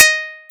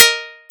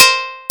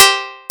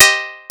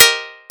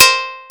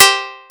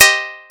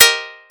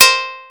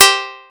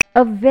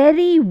A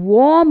very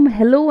warm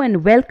hello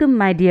and welcome,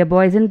 my dear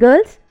boys and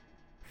girls.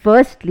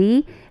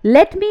 Firstly,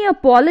 let me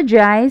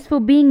apologize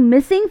for being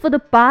missing for the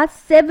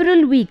past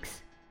several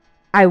weeks.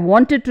 I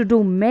wanted to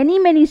do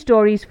many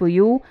stories for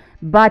you,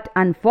 but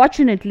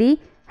unfortunately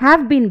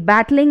have been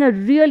battling a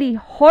really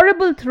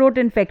horrible throat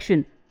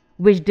infection,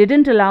 which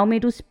didn't allow me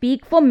to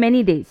speak for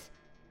many days.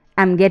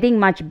 I'm getting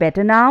much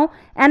better now,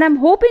 and I'm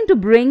hoping to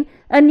bring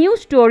a new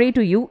story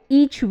to you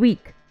each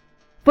week.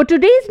 For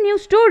today's new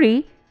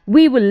story,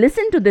 we will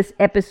listen to this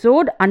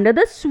episode under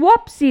the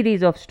Swap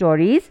series of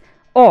stories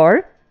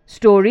or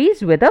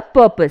Stories with a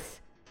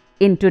Purpose.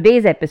 In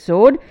today's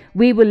episode,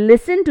 we will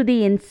listen to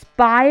the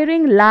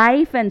inspiring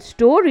life and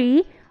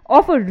story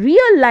of a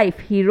real-life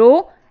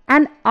hero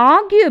and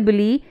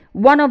arguably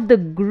one of the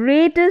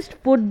greatest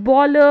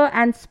footballer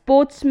and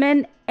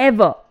sportsmen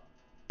ever,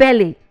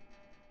 Pele.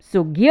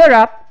 So gear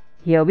up,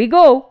 here we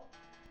go.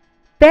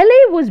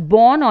 Pele was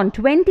born on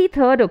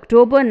 23rd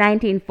October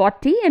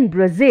 1940 in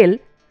Brazil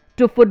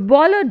to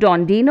footballer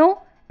Dondino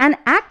and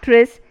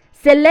actress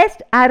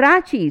Celeste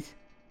Araches.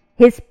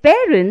 His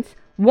parents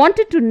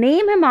wanted to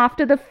name him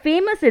after the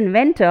famous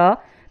inventor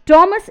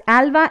Thomas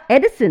Alva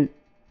Edison,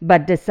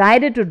 but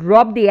decided to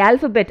drop the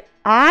alphabet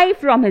I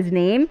from his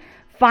name,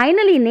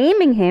 finally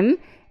naming him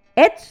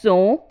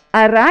Edson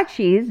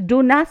Araches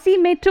do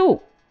Nascimento.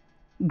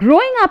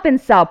 Growing up in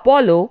Sao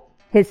Paulo,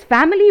 his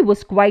family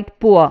was quite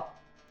poor,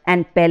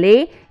 and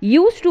Pele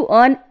used to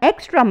earn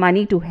extra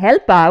money to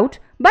help out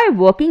by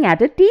working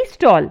at a tea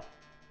stall.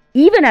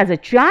 Even as a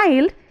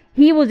child,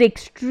 he was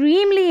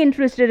extremely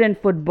interested in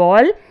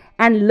football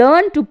and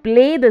learned to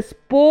play the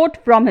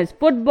sport from his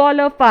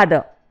footballer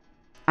father.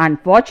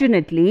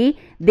 Unfortunately,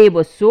 they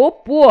were so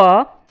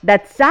poor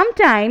that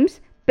sometimes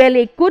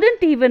Pele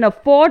couldn't even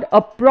afford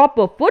a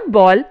proper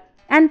football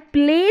and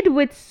played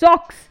with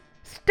socks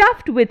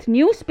stuffed with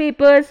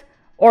newspapers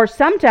or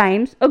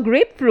sometimes a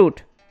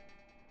grapefruit.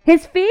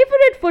 His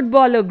favorite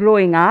footballer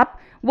growing up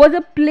was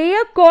a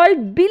player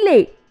called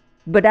Pele,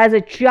 but as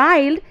a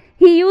child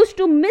he used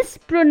to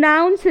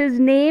mispronounce his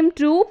name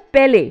to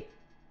Pele.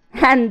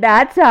 And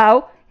that's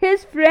how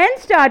his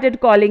friends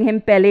started calling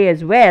him Pele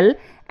as well,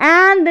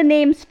 and the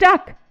name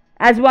stuck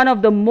as one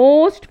of the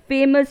most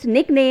famous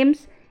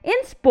nicknames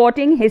in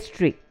sporting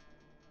history.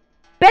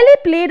 Pele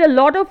played a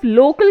lot of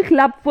local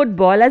club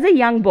football as a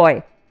young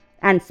boy,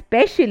 and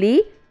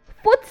especially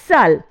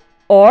futsal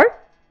or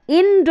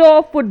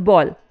indoor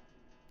football.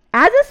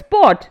 As a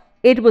sport,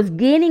 it was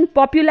gaining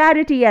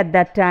popularity at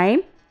that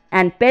time,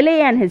 and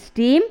Pele and his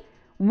team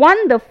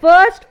won the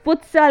first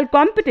futsal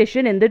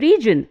competition in the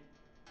region.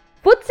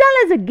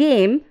 Futsal as a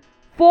game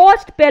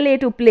forced Pele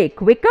to play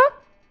quicker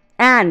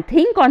and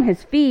think on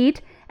his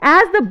feet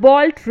as the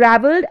ball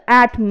travelled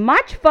at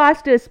much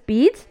faster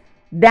speeds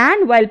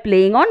than while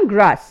playing on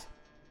grass.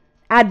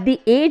 At the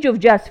age of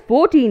just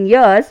 14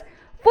 years,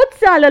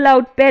 futsal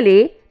allowed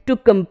Pele to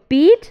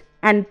compete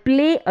and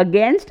play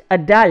against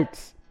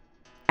adults.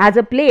 As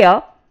a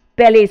player,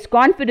 Pele's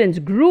confidence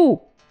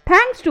grew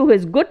thanks to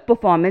his good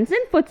performance in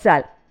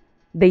futsal.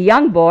 The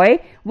young boy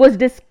was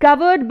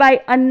discovered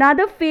by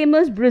another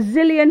famous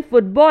Brazilian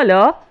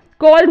footballer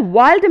called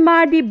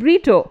Waldemar de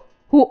Brito,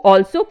 who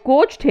also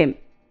coached him.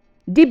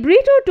 De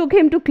Brito took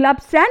him to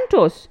Club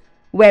Santos,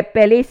 where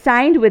Pele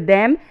signed with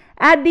them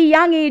at the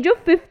young age of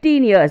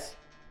 15 years.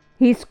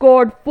 He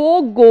scored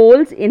 4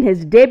 goals in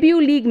his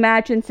debut league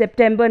match in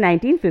September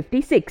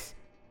 1956.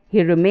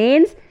 He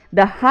remains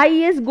the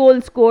highest goal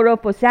scorer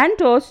for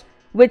Santos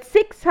with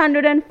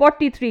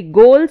 643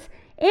 goals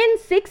in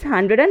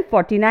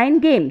 649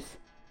 games.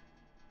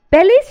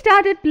 Pele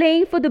started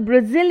playing for the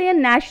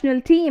Brazilian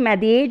national team at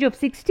the age of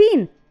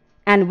 16,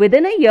 and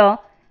within a year,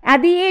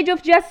 at the age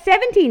of just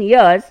 17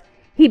 years,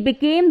 he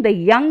became the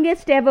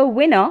youngest ever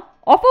winner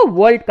of a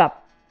World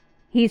Cup.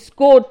 He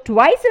scored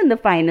twice in the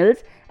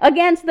finals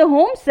against the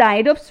home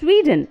side of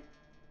Sweden.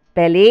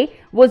 Pele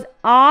was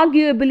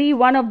arguably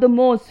one of the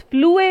most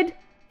fluid,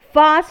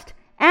 fast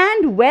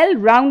and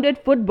well-rounded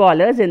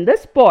footballers in the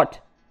sport.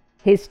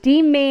 His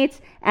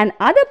teammates and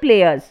other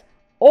players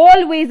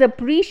always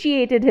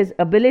appreciated his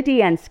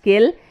ability and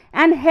skill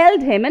and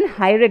held him in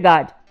high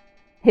regard.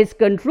 His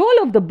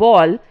control of the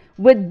ball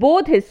with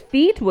both his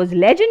feet was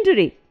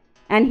legendary,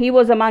 and he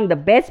was among the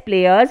best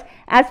players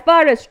as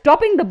far as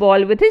stopping the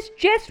ball with his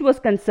chest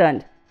was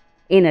concerned.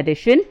 In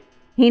addition,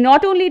 he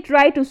not only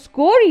tried to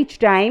score each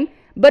time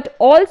but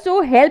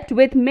also helped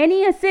with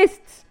many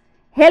assists,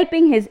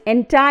 helping his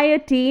entire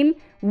team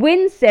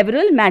win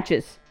several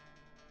matches.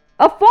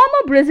 A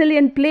former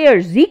Brazilian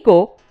player,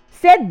 Zico,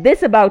 said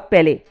this about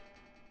Pele: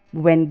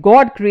 "When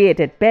God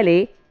created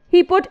Pele,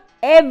 he put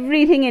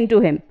everything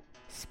into him: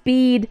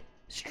 speed,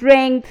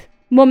 strength,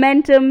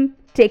 momentum,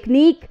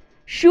 technique,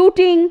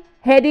 shooting,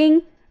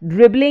 heading,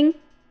 dribbling,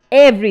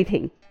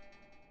 everything."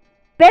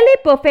 Pele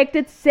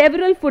perfected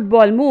several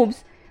football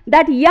moves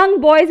that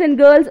young boys and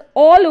girls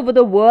all over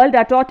the world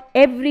are taught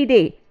every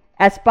day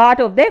as part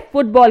of their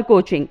football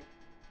coaching.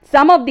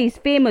 Some of these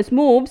famous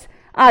moves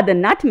are the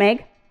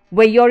nutmeg,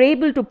 where you're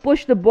able to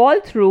push the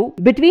ball through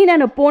between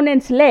an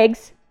opponent's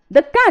legs,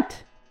 the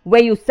cut,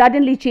 where you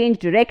suddenly change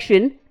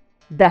direction,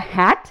 the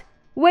hat,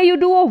 where you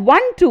do a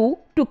 1-2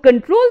 to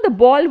control the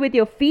ball with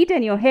your feet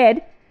and your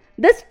head,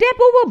 the step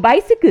over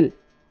bicycle,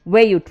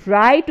 where you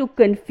try to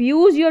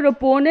confuse your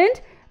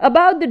opponent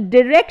about the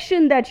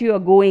direction that you are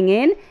going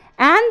in,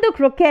 and the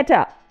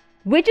croqueta,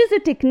 which is a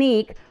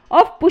technique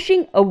of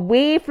pushing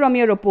away from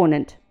your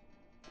opponent.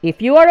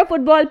 If you are a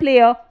football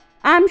player,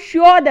 I'm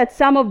sure that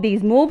some of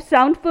these moves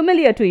sound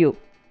familiar to you.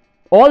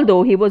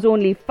 Although he was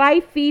only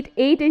 5 feet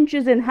 8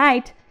 inches in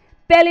height,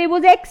 Pele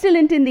was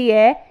excellent in the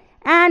air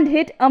and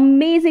hit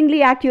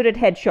amazingly accurate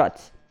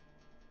headshots.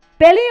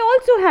 Pele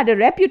also had a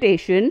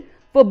reputation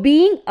for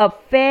being a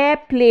fair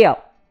player.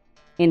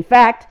 In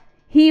fact,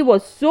 he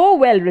was so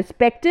well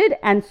respected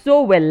and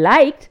so well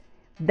liked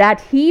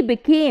that he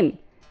became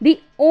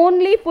the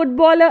only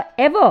footballer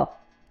ever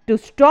to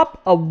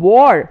stop a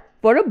war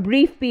for a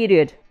brief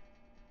period.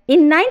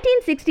 In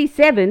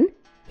 1967,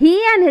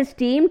 he and his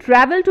team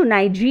traveled to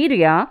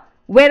Nigeria,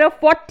 where a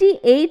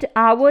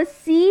 48-hour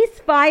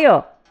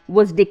ceasefire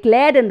was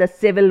declared in the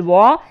civil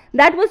war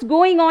that was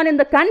going on in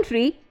the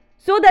country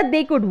so that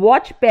they could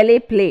watch Pele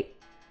play.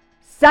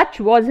 Such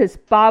was his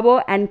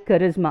power and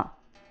charisma.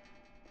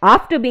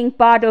 After being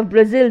part of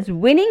Brazil's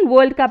winning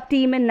World Cup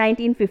team in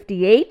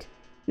 1958,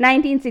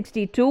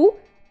 1962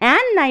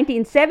 and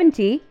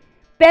 1970,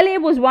 Pele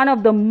was one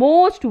of the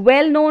most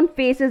well-known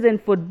faces in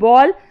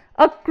football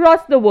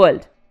across the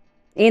world.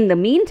 In the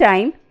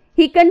meantime,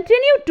 he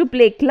continued to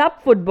play club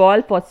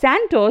football for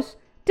Santos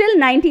till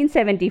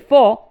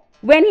 1974,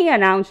 when he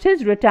announced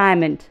his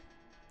retirement.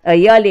 A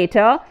year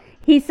later,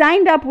 he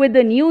signed up with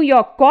the New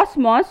York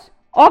Cosmos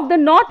of the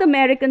North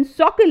American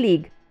Soccer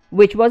League,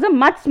 which was a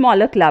much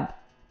smaller club,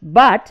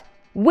 but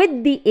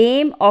with the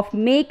aim of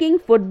making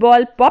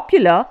football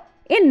popular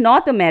in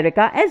North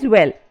America as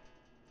well.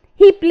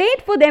 He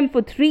played for them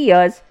for 3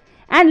 years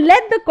and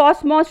led the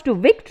Cosmos to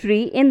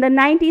victory in the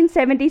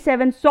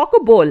 1977 Soccer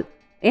Bowl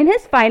in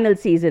his final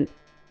season.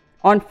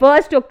 On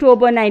 1st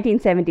October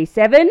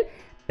 1977,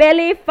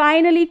 Pele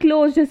finally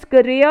closed his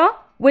career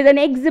with an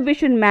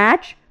exhibition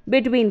match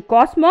between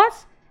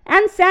Cosmos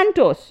and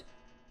Santos.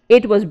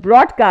 It was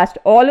broadcast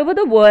all over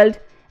the world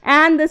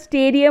and the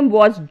stadium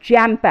was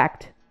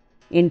jam-packed.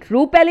 In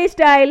true Pele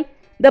style,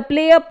 the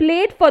player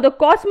played for the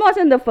Cosmos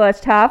in the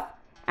first half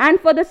and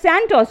for the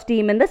Santos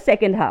team in the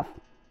second half.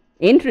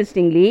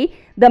 Interestingly,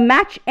 the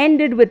match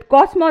ended with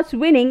Cosmos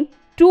winning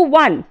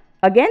 2-1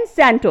 against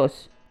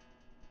Santos.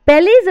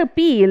 Pele's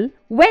appeal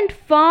went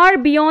far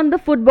beyond the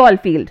football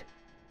field.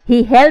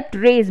 He helped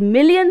raise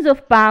millions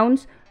of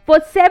pounds for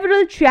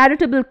several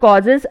charitable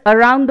causes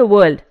around the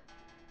world.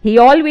 He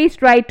always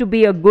tried to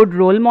be a good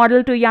role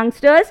model to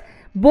youngsters,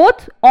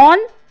 both on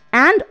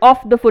and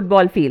off the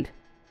football field.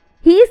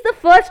 He is the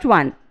first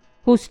one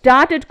who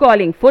started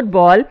calling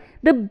football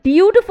the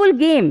beautiful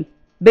game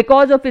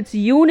because of its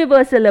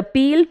universal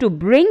appeal to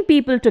bring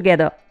people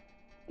together.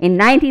 In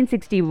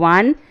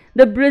 1961,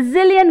 the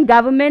Brazilian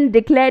government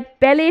declared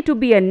Pele to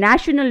be a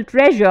national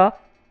treasure,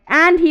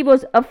 and he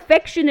was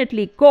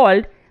affectionately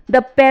called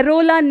the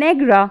Perola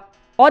Negra,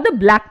 or the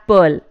Black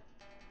Pearl.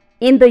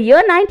 In the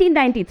year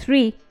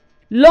 1993,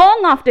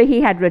 long after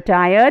he had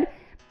retired,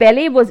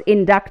 Pele was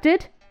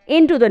inducted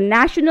into the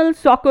National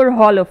Soccer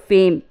Hall of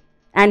Fame,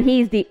 and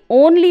he is the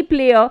only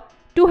player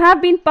to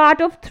have been part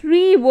of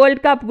 3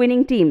 World Cup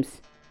winning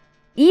teams.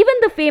 Even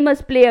the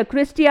famous player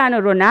Cristiano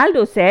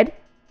Ronaldo said,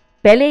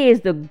 "Pele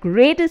is the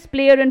greatest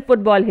player in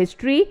football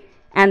history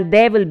and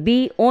there will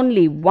be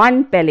only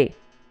one Pele."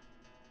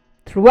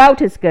 Throughout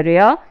his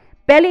career,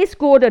 Pele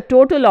scored a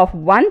total of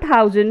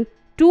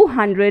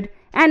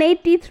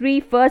 1,283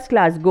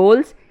 first-class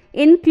goals,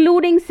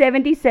 including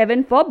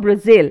 77 for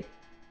Brazil.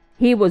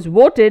 He was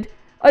voted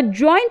a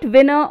joint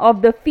winner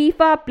of the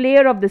FIFA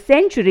Player of the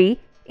Century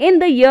in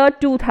the year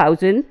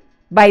 2000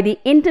 by the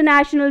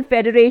International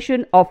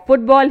Federation of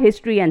Football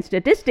History and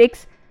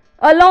Statistics,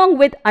 along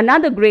with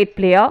another great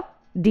player,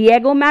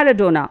 Diego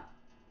Maradona.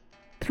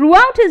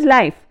 Throughout his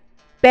life,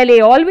 Pele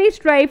always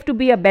strived to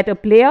be a better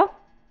player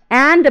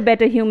and a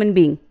better human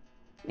being.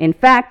 In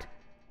fact,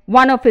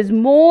 one of his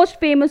most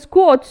famous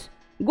quotes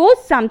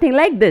goes something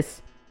like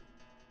this: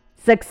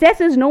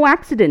 "Success is no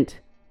accident.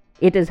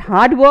 It is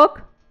hard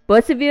work,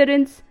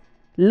 perseverance,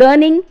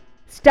 learning,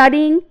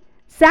 studying,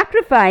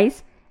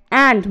 sacrifice,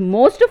 and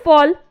most of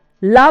all,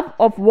 love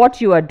of what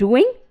you are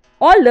doing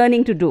or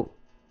learning to do."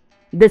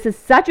 This is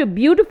such a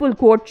beautiful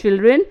quote,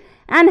 children,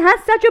 and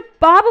has such a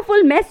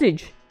powerful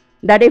message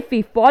that if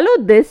we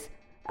followed this,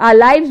 our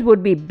lives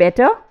would be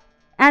better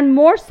and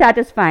more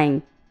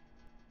satisfying.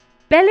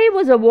 Pele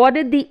was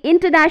awarded the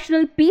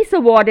International Peace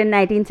Award in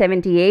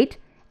 1978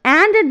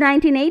 and in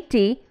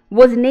 1980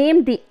 was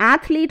named the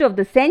Athlete of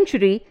the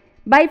Century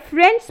by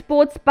French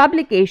sports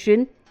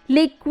publication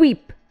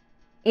L'Equipe.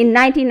 In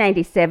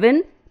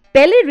 1997,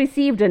 Pele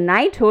received a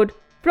knighthood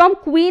from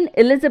Queen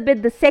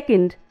Elizabeth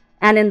II,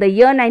 and in the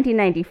year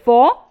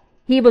 1994,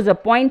 he was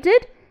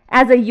appointed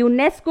as a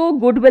UNESCO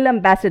Goodwill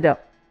Ambassador.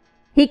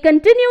 He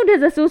continued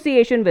his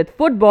association with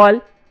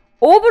football,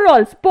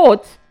 overall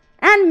sports,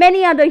 and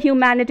many other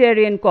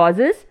humanitarian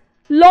causes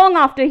long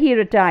after he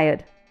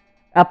retired.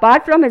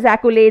 Apart from his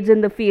accolades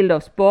in the field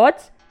of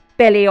sports,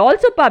 Pele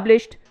also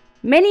published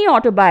many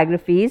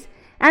autobiographies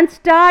and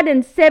starred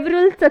in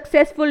several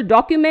successful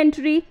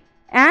documentary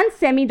and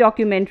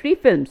semi-documentary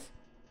films.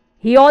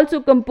 He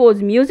also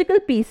composed musical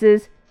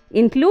pieces,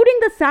 including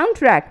the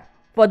soundtrack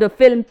for the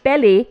film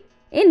Pele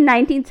in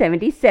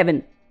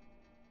 1977.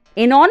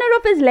 In honor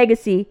of his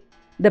legacy,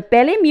 the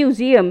Pele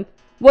Museum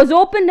was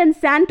opened in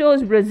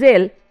Santos,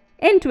 Brazil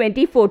in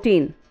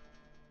 2014.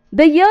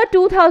 The year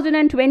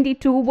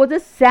 2022 was a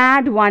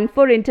sad one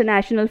for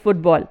international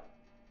football.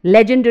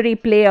 Legendary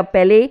player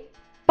Pele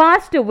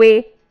passed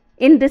away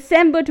in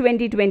December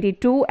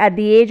 2022 at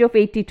the age of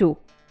 82.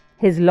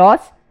 His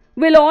loss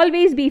will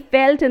always be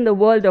felt in the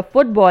world of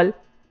football,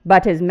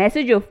 but his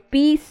message of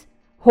peace,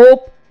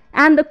 hope,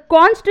 and the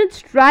constant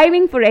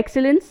striving for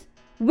excellence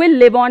will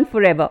live on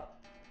forever.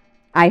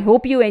 I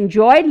hope you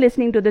enjoyed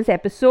listening to this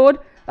episode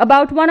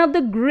about one of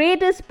the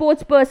greatest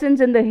sports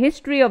persons in the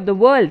history of the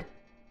world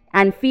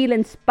and feel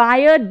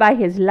inspired by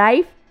his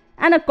life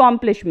and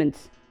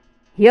accomplishments.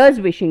 Here's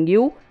wishing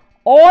you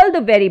all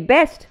the very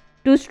best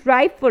to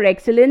strive for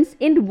excellence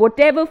in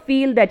whatever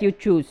field that you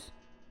choose.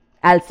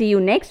 I'll see you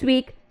next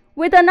week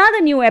with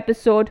another new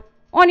episode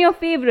on your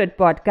favorite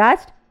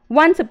podcast,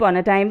 Once Upon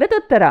a Time with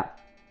Uttara.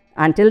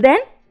 Until then,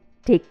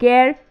 take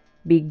care,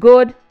 be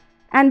good,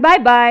 and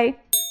bye-bye.